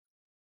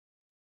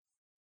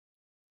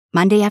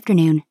Monday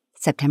afternoon,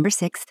 September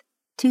 6th,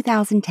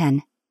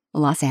 2010,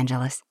 Los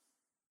Angeles.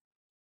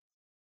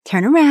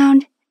 "Turn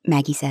around,"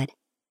 Maggie said.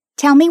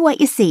 "Tell me what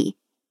you see."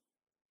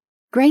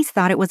 Grace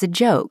thought it was a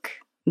joke,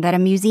 that a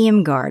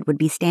museum guard would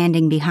be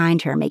standing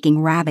behind her making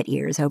rabbit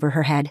ears over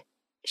her head.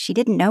 She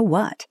didn't know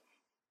what.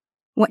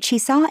 What she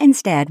saw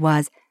instead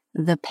was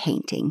the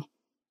painting,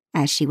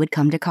 as she would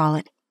come to call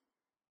it.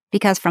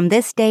 Because from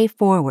this day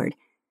forward,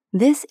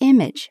 this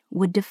image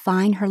would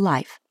define her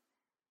life.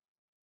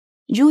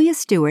 Julia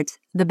Stewart's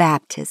The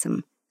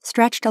Baptism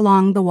stretched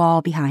along the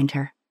wall behind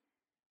her.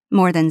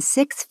 More than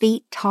 6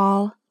 feet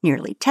tall,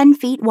 nearly 10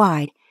 feet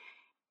wide,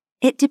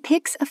 it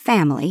depicts a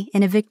family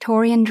in a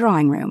Victorian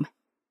drawing room.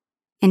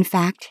 In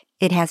fact,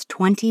 it has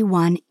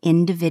 21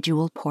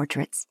 individual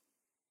portraits.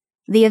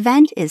 The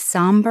event is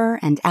somber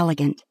and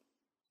elegant.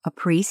 A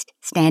priest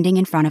standing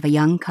in front of a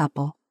young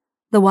couple,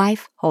 the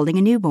wife holding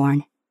a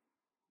newborn.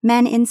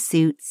 Men in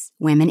suits,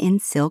 women in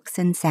silks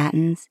and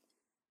satins.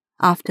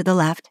 Off to the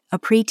left, a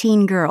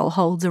preteen girl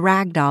holds a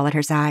rag doll at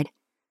her side.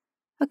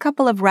 A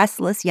couple of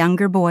restless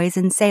younger boys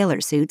in sailor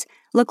suits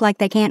look like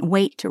they can't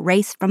wait to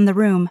race from the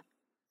room.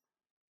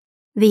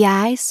 The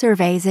eye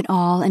surveys it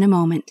all in a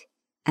moment,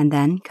 and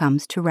then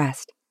comes to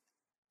rest,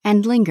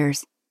 and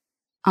lingers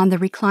on the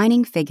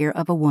reclining figure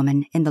of a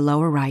woman in the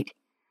lower right,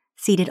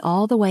 seated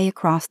all the way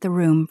across the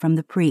room from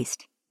the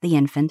priest, the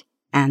infant,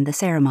 and the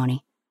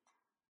ceremony.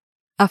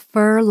 A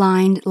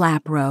fur-lined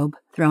lap robe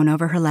thrown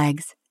over her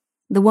legs,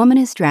 the woman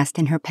is dressed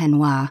in her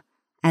peignoir,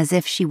 as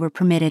if she were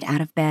permitted out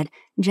of bed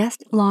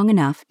just long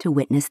enough to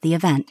witness the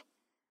event.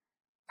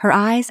 Her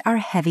eyes are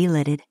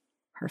heavy-lidded,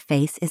 her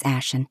face is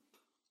ashen.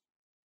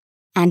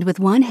 And with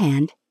one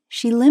hand,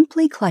 she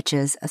limply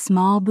clutches a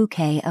small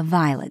bouquet of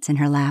violets in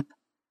her lap.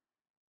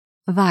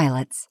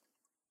 Violets,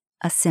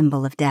 a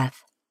symbol of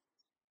death.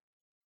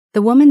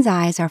 The woman's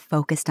eyes are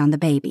focused on the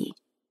baby.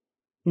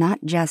 Not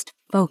just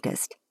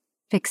focused,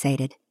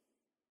 fixated.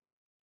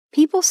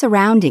 People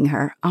surrounding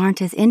her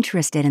aren't as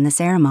interested in the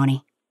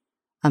ceremony.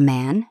 A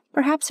man,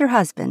 perhaps her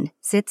husband,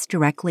 sits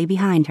directly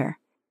behind her,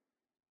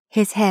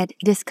 his head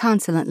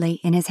disconsolately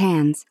in his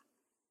hands.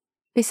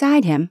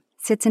 Beside him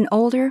sits an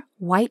older,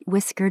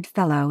 white-whiskered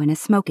fellow in a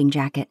smoking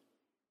jacket.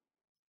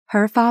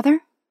 Her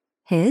father?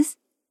 His?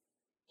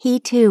 He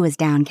too is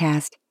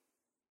downcast.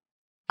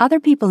 Other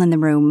people in the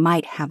room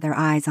might have their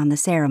eyes on the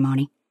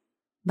ceremony,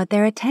 but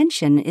their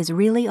attention is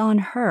really on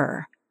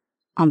her,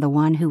 on the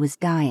one who was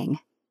dying.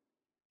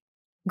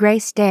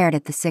 Grace stared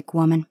at the sick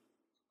woman.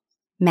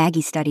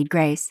 Maggie studied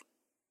Grace.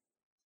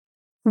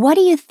 "What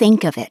do you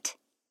think of it?"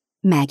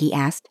 Maggie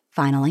asked,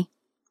 finally.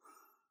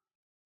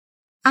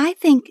 "I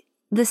think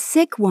the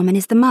sick woman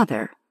is the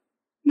mother,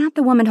 not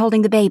the woman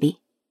holding the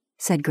baby,"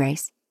 said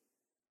Grace.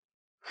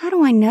 "How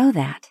do I know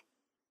that?"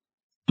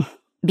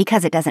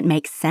 "Because it doesn't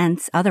make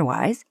sense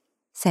otherwise,"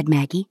 said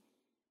Maggie.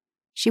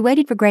 She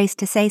waited for Grace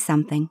to say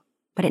something,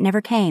 but it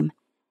never came.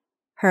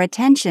 Her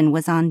attention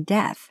was on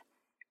death,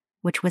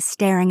 which was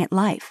staring at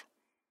life.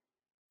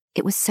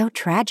 It was so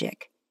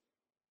tragic.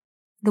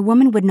 The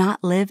woman would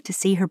not live to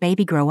see her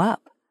baby grow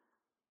up.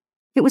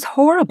 It was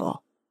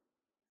horrible.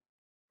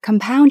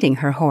 Compounding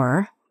her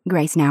horror,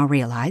 Grace now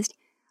realized,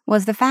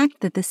 was the fact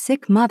that the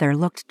sick mother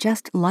looked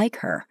just like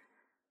her,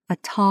 a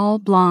tall,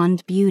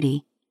 blonde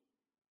beauty.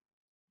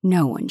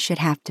 No one should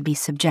have to be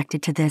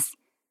subjected to this,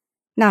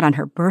 not on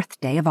her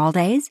birthday of all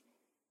days.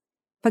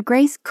 But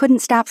Grace couldn't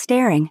stop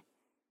staring.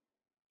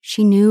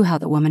 She knew how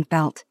the woman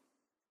felt.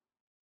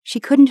 She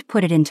couldn't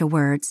put it into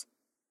words,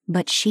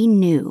 but she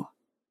knew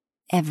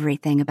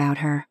everything about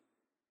her.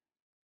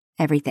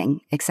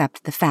 Everything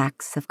except the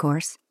facts, of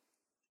course.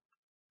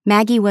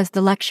 Maggie was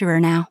the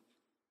lecturer now.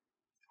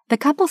 "The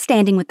couple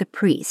standing with the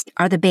priest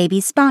are the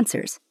baby's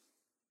sponsors."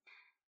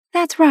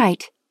 "That's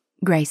right,"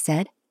 Grace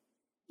said.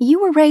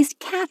 "You were raised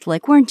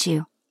Catholic, weren't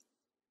you?"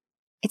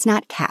 "It's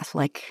not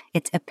Catholic,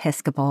 it's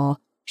Episcopal,"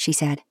 she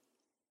said.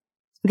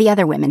 The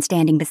other woman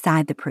standing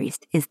beside the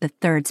priest is the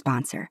third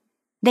sponsor.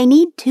 They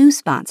need 2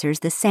 sponsors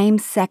the same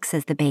sex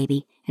as the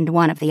baby and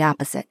one of the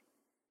opposite.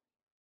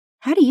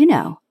 "How do you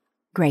know?"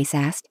 Grace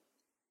asked.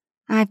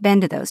 "I've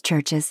been to those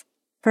churches.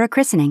 For a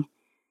christening.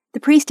 The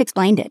priest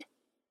explained it."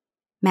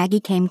 Maggie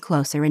came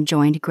closer and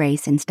joined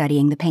Grace in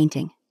studying the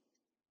painting.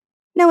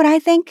 "Know what I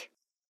think?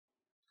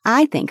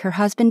 I think her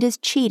husband is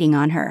cheating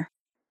on her,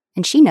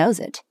 and she knows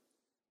it."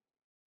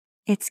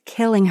 "It's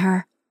killing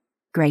her,"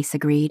 Grace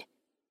agreed.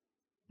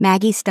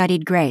 Maggie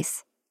studied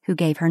Grace, who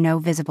gave her no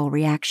visible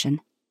reaction.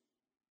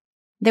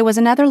 There was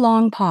another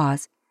long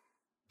pause,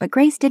 but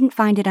Grace didn't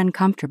find it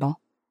uncomfortable.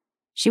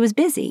 She was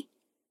busy,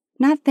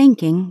 not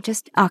thinking,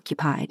 just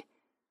occupied,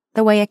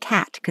 the way a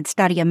cat could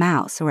study a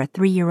mouse or a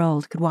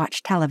 3-year-old could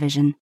watch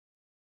television.